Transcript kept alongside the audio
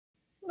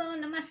Hello,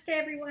 namaste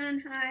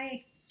everyone.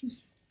 Hi.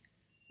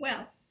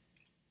 Well,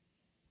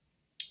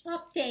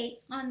 update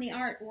on the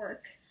artwork.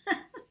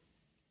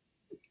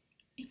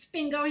 It's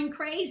been going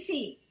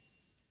crazy.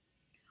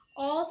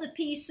 All the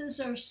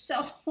pieces are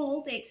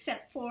sold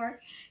except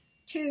for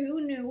 2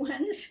 new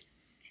ones.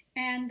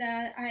 And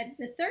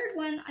the third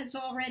one is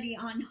already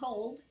on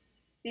hold.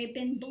 They've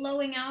been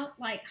blowing out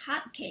like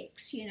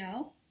hotcakes, you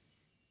know.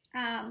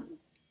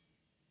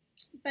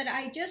 But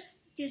I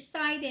just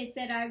decided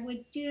that I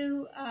would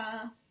do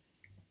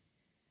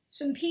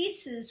some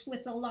pieces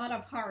with a lot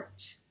of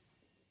hearts,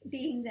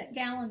 being that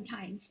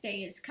Valentine's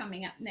Day is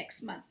coming up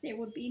next month. There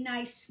would be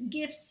nice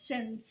gifts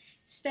and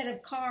instead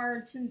of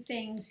cards and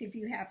things if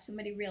you have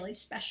somebody really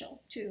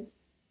special to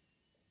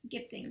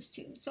give things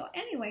to. So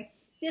anyway,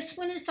 this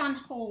one is on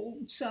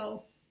hold,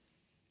 so,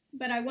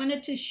 but I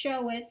wanted to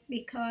show it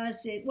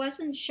because it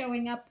wasn't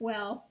showing up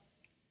well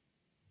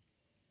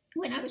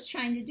when I was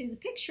trying to do the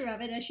picture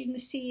of it. As you can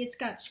see, it's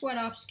got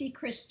Swarovski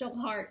crystal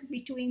heart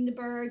between the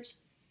birds,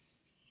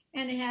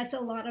 and it has a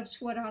lot of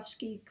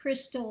Swarovski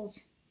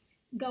crystals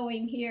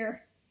going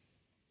here.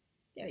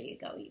 There you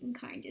go. You can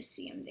kind of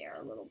see them there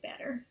a little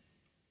better.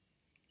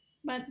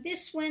 But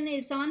this one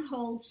is on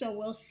hold, so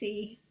we'll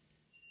see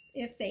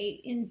if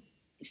they, in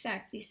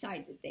fact,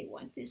 decide that they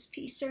want this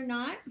piece or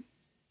not.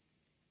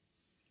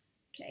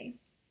 Okay.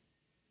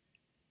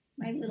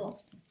 My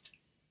little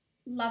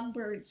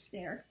lovebirds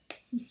there.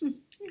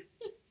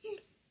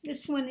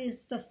 This one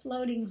is the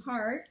floating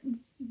heart.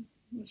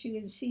 As you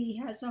can see,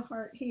 has a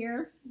heart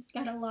here. It's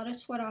got a lot of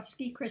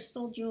Swarovski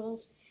crystal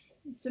jewels.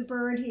 It's a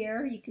bird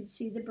here. You can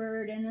see the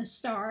bird and a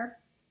star.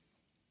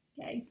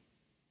 Okay.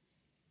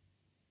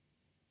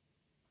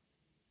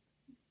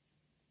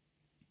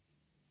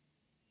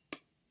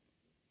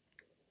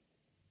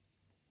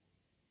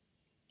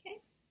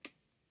 Okay.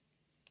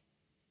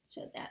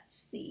 So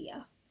that's the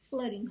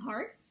floating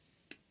heart.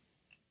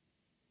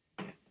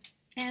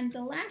 And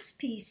the last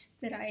piece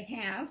that I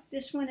have,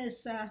 this one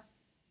is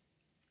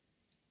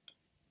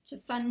it's a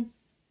fun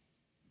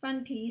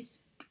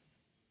piece.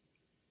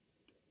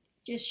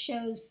 Just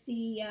shows the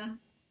you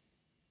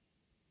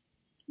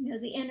know,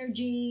 the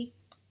energy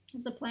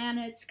of the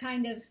planets.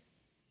 Kind of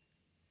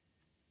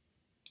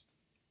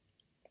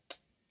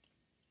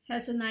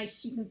has a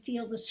nice, you can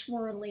feel the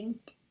swirling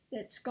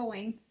that's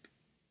going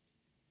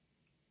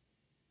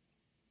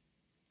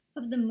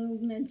of the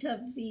movement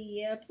of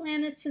the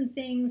planets and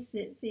things,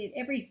 that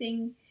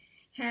everything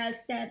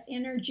has that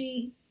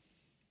energy.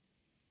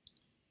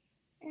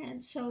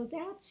 And so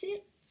that's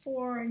it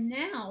for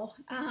now.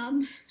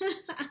 I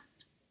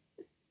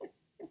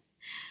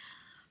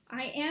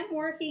am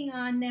working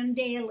on them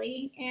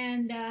daily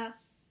and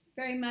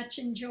very much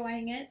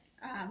enjoying it.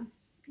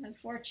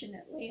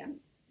 Unfortunately,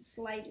 this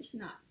light is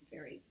not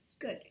very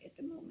good at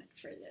the moment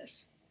for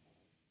this.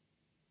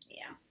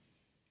 Yeah.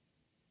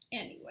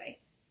 Anyway.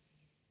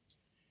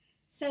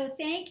 So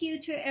thank you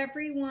to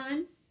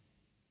everyone.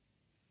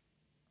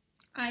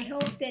 I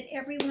hope that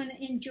everyone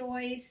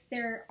enjoys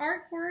their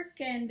artwork,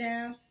 and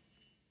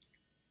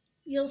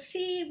you'll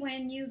see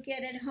when you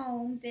get it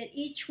home that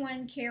each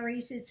one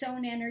carries its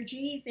own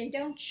energy. They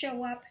don't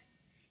show up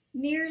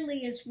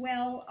nearly as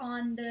well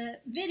on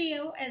the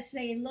video as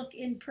they look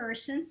in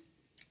person.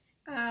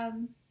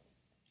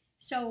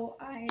 So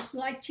I'd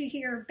like to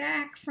hear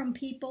back from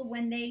people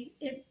when they,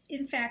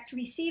 in fact,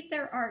 receive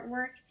their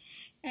artwork,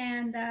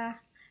 and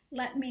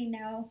let me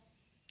know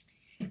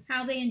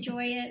how they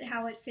enjoy it,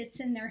 how it fits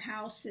in their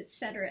house,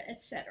 etc.,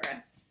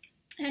 etc.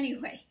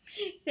 Anyway,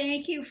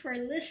 thank you for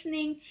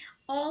listening.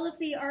 All of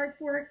the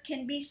artwork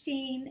can be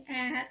seen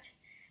at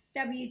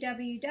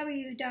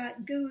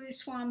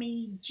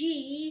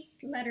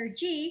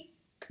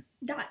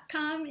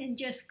www.guruswami.com, and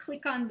just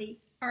click on the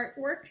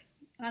artwork.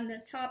 On the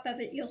top of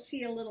it, you'll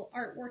see a little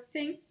artwork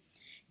thing.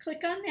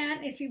 Click on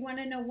that if you want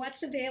to know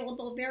what's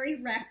available very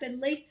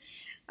rapidly,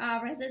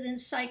 rather than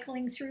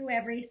cycling through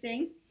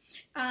everything.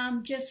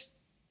 Just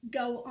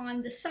go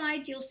on the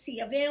side, you'll see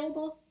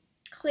available.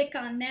 Click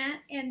on that,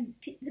 and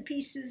the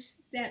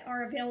pieces that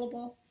are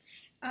available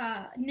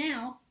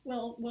now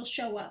will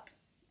show up.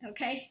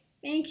 Okay?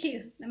 Thank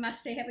you.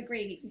 Namaste. Have a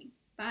great evening.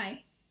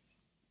 Bye.